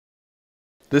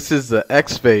This is the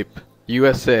XVAPE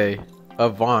USA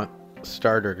Avant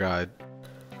Starter Guide.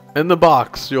 In the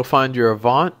box, you'll find your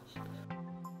Avant,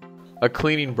 a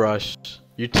cleaning brush,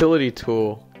 utility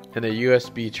tool, and a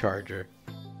USB charger.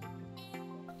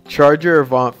 Charge your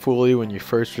Avant fully when you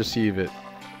first receive it.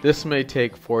 This may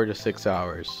take 4 to 6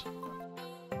 hours.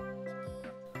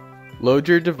 Load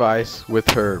your device with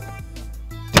herb.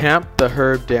 Tamp the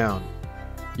herb down.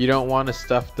 You don't want to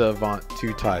stuff the Avant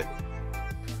too tight.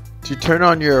 To turn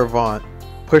on your Avant,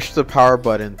 push the power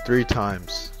button 3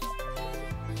 times.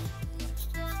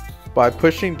 By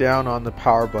pushing down on the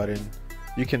power button,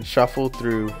 you can shuffle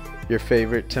through your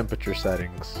favorite temperature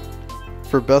settings.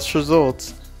 For best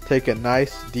results, take a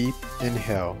nice deep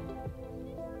inhale.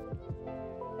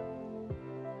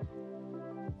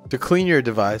 To clean your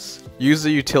device, use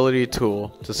the utility tool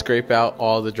to scrape out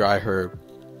all the dry herb.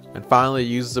 And finally,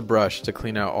 use the brush to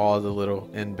clean out all the little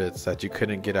end bits that you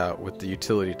couldn't get out with the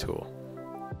utility tool.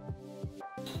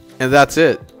 And that's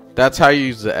it. That's how you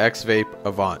use the XVAPE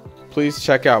Avant. Please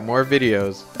check out more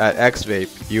videos at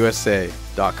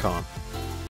xvapeusa.com.